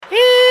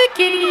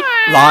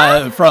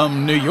Live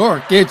from New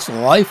York, it's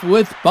Life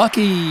with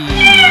Bucky.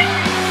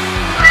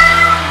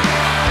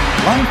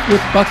 Life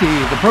with Bucky,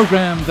 the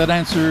program that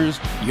answers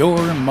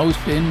your most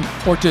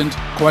important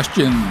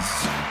questions.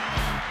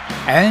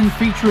 And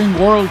featuring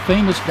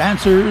world-famous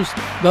dancers,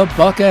 the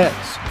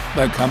Buckettes,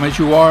 the Come As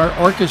You Are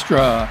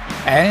Orchestra,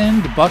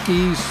 and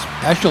Bucky's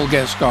special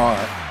guest star,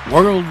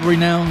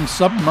 world-renowned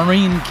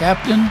submarine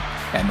captain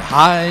and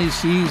high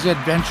seas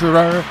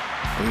adventurer,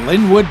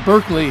 Linwood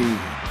Berkeley.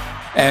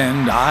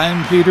 And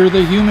I'm Peter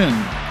the Human.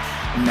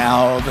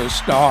 Now the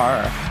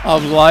star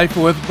of Life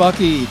with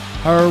Bucky,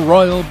 Her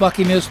Royal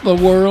Buckiness, the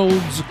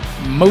world's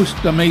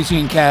most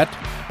amazing cat,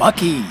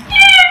 Bucky.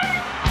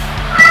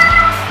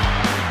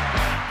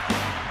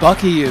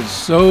 Bucky is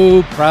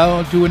so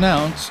proud to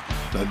announce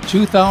the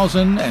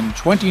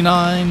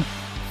 2029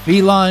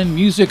 Feline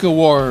Music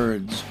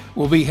Awards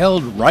will be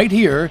held right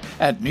here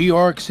at New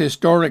York's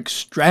historic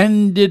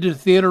Stranded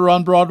Theater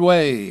on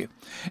Broadway,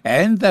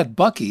 and that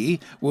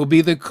Bucky will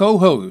be the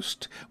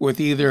co-host with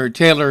either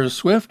Taylor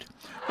Swift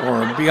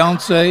or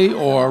Beyonce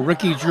or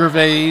Ricky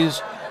Gervais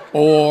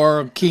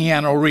or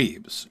Keanu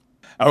Reeves.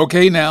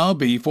 Okay, now,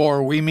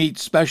 before we meet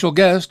special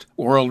guest,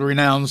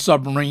 world-renowned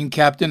submarine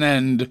captain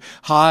and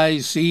high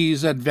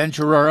seas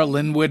adventurer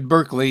Linwood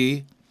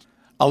Berkeley,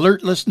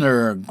 alert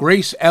listener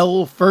Grace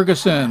L.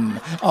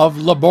 Ferguson of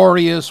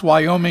laborious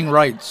Wyoming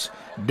writes,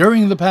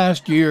 during the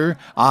past year,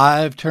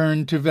 I've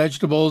turned to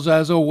vegetables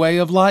as a way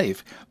of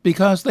life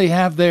because they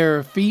have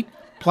their feet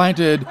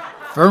planted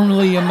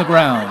firmly in the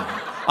ground.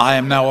 I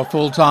am now a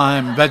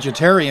full-time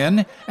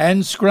vegetarian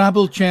and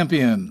Scrabble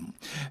champion.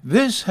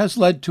 This has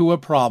led to a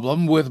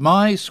problem with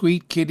my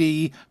sweet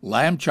kitty,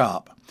 Lamb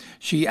Chop.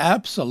 She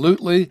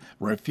absolutely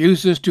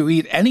refuses to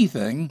eat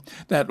anything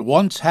that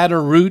once had a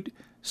root,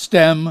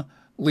 stem,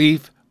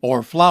 leaf,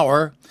 or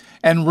flower,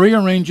 and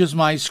rearranges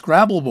my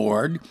Scrabble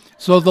board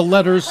so the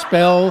letters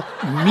spell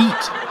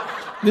meat.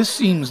 This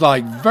seems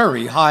like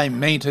very high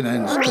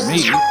maintenance to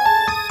me.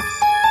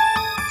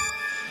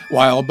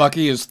 While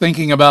Bucky is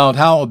thinking about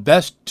how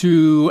best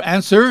to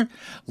answer,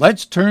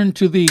 let's turn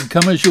to the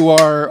Come As You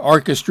Are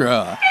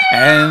Orchestra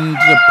and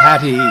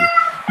Patty,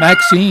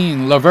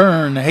 Maxine,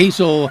 Laverne,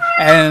 Hazel,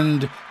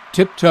 and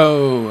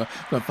Tiptoe,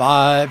 the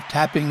 5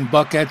 tapping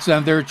Buckettes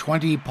and their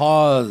 20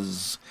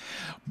 paws.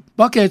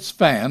 Buckettes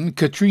fan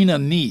Katrina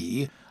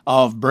Nee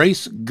of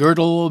Brace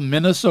Girdle,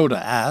 Minnesota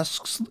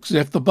asks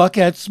if the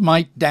Buckettes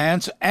might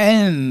dance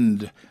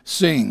and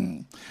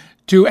sing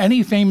to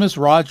any famous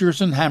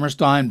Rodgers and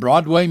Hammerstein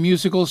Broadway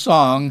musical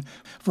song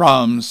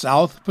from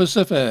South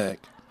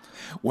Pacific.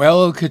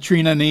 Well,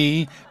 Katrina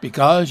Nee,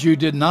 because you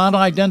did not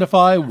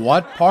identify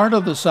what part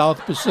of the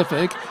South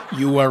Pacific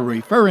you were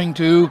referring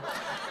to,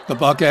 the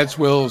Buckettes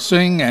will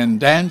sing and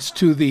dance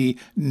to the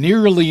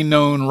nearly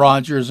known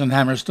Rodgers and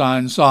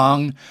Hammerstein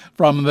song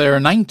from their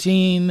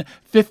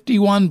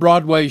 1951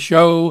 Broadway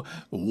show,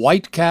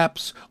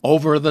 Whitecaps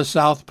Over the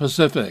South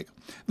Pacific.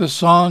 The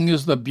song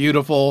is the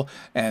beautiful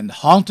and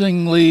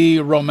hauntingly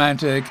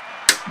romantic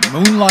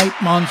Moonlight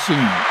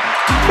Monsoon.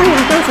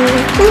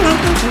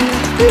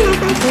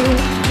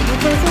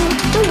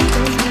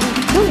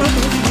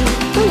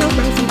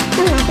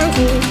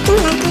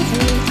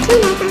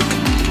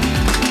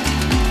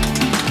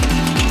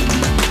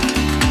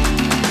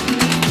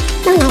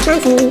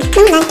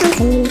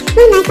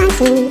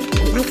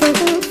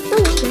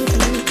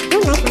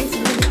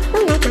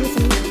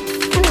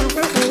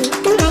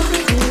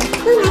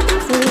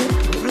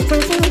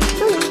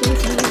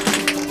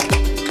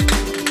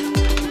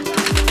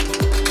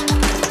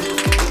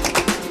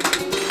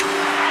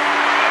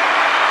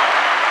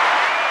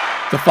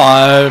 The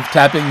 5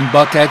 tapping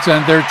Buckettes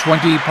and their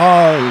 20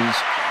 paws,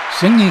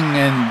 singing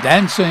and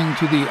dancing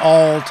to the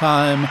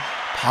all-time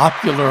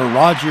popular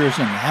Rodgers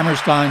and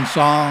Hammerstein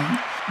song,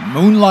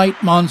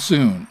 Moonlight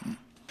Monsoon.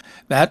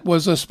 That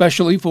was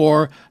especially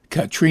for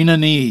Katrina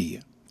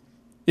Nee.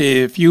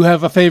 If you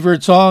have a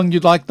favorite song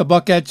you'd like the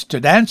Buckettes to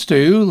dance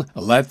to,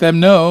 let them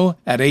know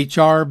at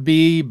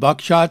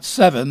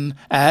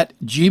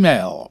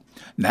hrbbuckshot7@gmail.com.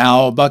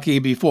 Now, Bucky,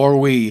 before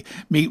we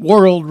meet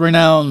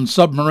world-renowned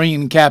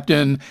submarine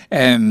captain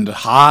and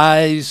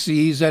high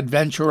seas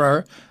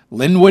adventurer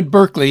Linwood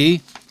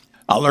Berkeley,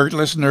 alert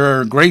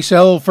listener Grace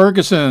L.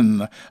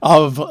 Ferguson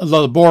of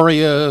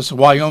laborious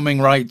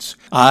Wyoming writes,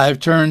 I've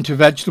turned to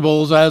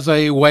vegetables as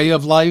a way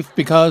of life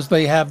because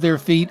they have their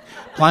feet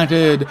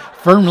planted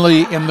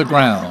firmly in the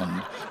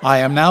ground. I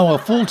am now a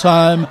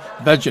full-time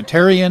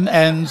vegetarian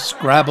and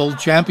Scrabble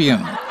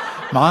champion.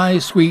 My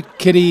sweet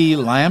kitty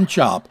Lamb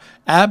Chop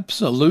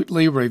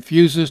absolutely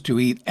refuses to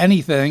eat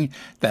anything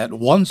that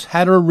once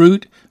had a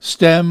root,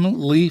 stem,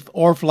 leaf,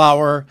 or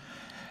flower,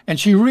 and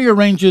she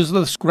rearranges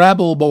the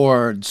Scrabble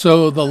board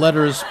so the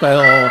letters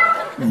spell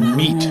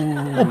meat.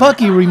 Well,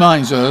 Bucky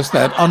reminds us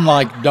that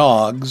unlike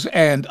dogs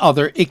and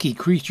other icky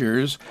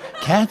creatures,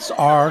 cats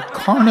are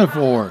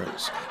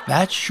carnivores.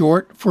 That's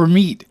short for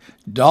meat.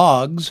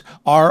 Dogs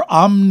are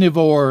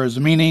omnivores,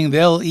 meaning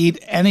they'll eat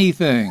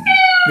anything.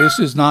 This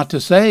is not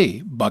to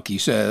say, Bucky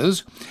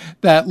says,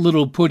 that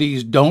little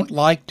putties don't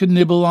like to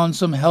nibble on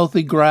some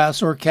healthy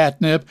grass or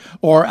catnip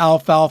or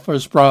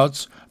alfalfa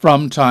sprouts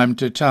from time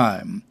to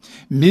time.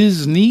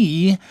 Ms.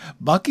 Nee,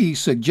 Bucky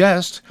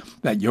suggests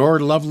that your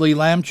lovely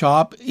lamb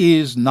chop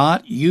is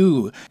not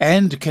you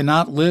and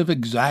cannot live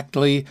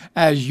exactly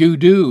as you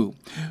do.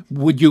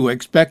 Would you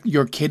expect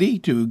your kitty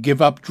to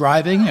give up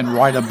driving and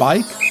ride a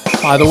bike?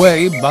 By the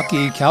way,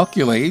 Bucky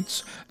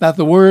calculates that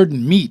the word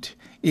meat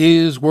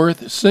is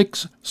worth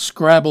 6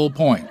 Scrabble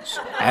points.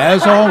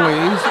 As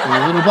always,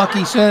 little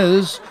Bucky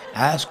says,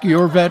 ask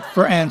your vet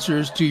for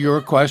answers to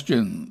your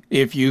question.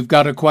 If you've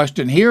got a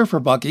question here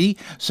for Bucky,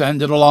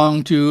 send it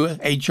along to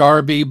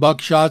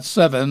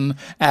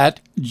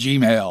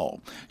hrbbuckshot7@gmail.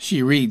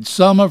 She reads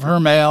some of her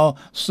mail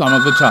some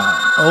of the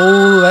time.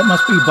 Oh, that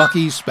must be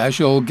Bucky's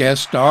special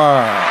guest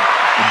star.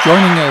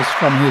 Joining us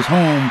from his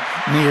home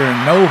near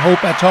No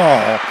Hope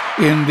Atoll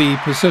in the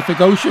Pacific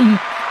Ocean,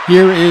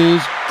 here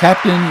is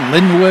Captain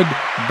Linwood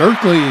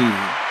Berkeley.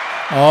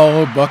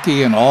 Oh,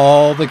 Bucky and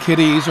all the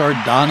kiddies are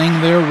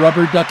donning their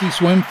rubber ducky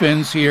swim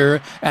fins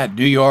here at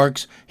New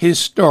York's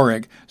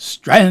historic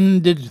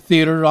Stranded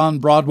Theater on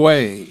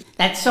Broadway.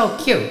 That's so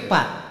cute,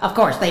 but of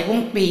course they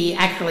won't be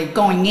actually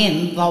going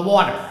in the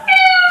water.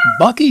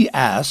 Bucky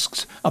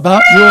asks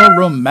about your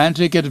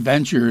romantic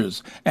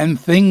adventures and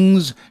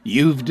things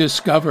you've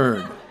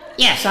discovered.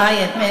 Yes, I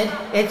admit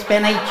it's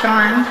been a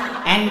charmed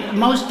and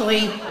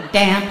mostly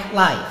damp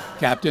life.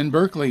 Captain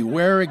Berkeley,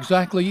 where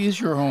exactly is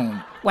your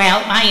home?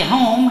 Well, my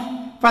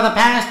home for the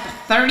past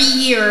 30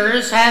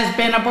 years has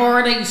been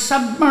aboard a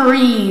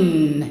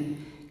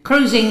submarine,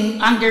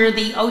 cruising under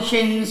the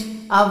oceans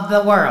of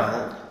the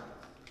world.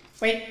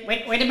 Wait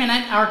a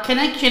minute, our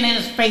connection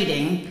is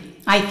fading.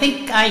 I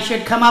think I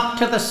should come up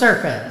to the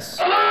surface.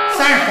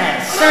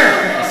 Surface.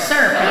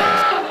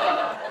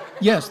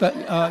 Yes,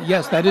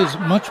 that is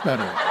much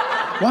better.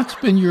 What's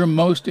been your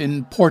most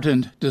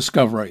important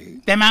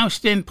discovery? The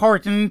most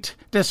important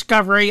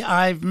discovery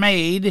I've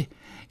made,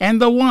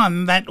 and the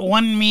one that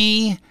won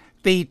me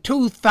the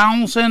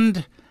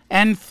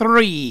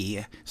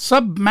 2003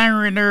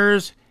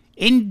 Submariners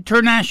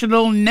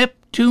International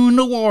Neptune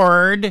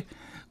Award,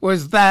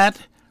 was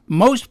that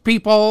most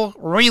people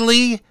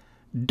really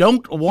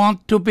don't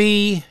want to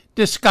be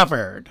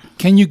discovered.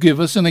 Can you give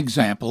us an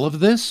example of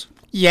this?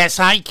 Yes,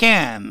 I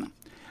can.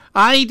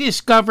 I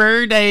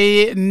discovered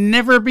a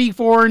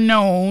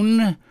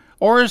never-before-known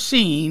or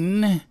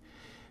seen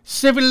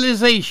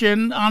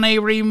civilization on a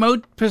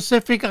remote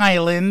Pacific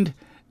island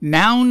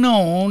now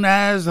known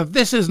as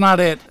This Is Not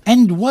It.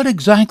 And what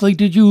exactly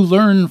did you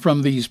learn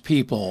from these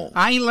people?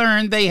 I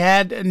learned they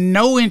had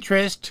no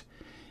interest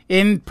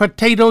in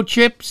potato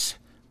chips,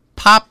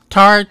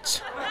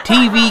 Pop-Tarts,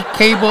 TV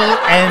cable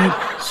and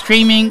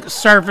streaming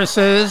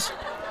services,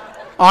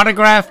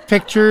 autographed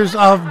pictures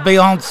of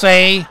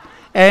Beyoncé,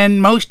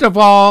 and most of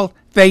all,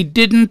 they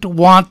didn't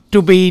want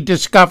to be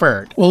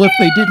discovered. Well, if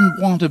they didn't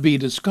want to be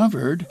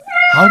discovered,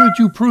 how did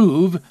you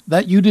prove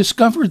that you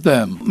discovered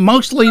them?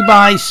 Mostly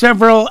by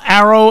several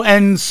arrow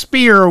and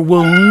spear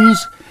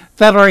wounds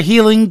that are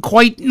healing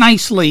quite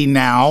nicely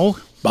now.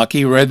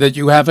 Bucky read that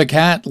you have a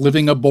cat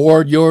living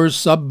aboard your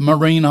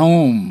submarine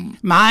home.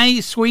 My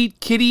sweet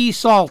kitty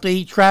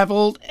Salty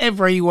traveled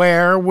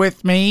everywhere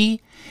with me.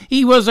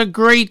 He was a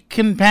great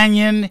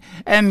companion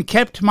and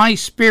kept my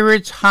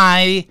spirits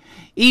high,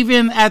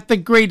 even at the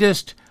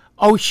greatest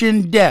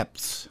ocean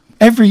depths.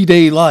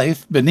 Everyday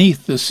life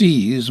beneath the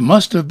seas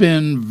must have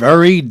been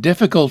very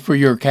difficult for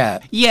your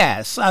cat.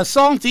 Yes,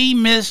 Salty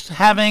missed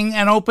having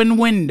an open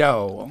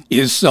window.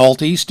 Is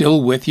Salty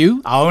still with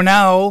you? Oh,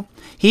 no.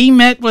 He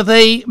met with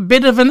a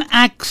bit of an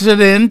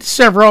accident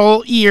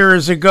several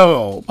years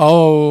ago.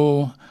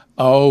 Oh,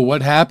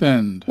 what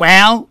happened?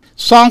 Well,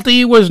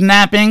 Salty was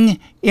napping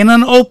in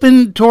an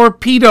open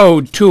torpedo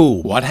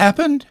tube. What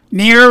happened?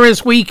 Near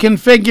as we can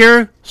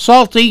figure,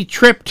 Salty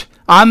tripped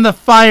on the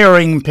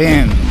firing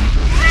pin.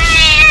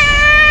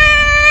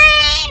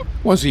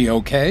 Was he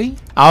okay?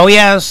 Oh,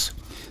 yes.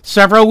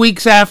 Several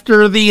weeks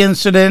after the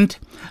incident,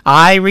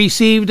 I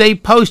received a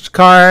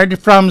postcard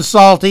from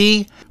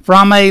Salty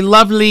from a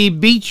lovely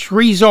beach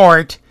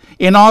resort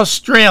in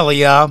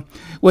Australia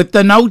with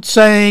the note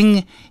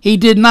saying he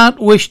did not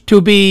wish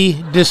to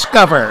be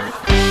discovered.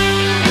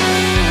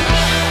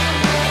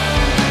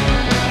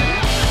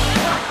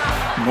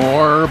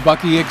 More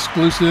Bucky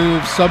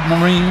exclusive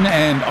submarine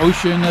and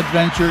ocean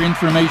adventure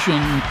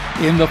information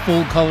in the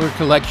full-color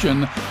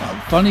collection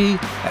of funny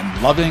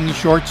and loving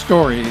short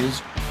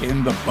stories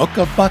in the Book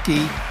of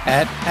Bucky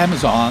at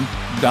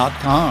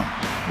Amazon.com.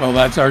 Well,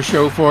 that's our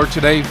show for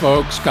today,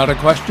 folks. Got a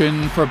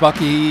question for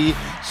Bucky?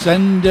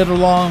 Send it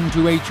along to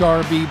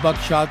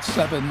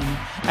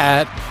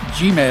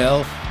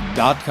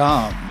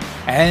hrbbuckshot7@gmail.com.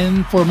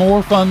 And for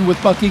more fun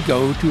with Bucky,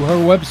 go to her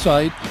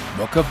website,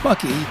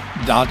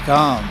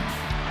 bookofbucky.com.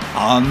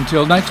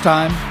 Until next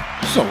time,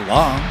 so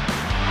long.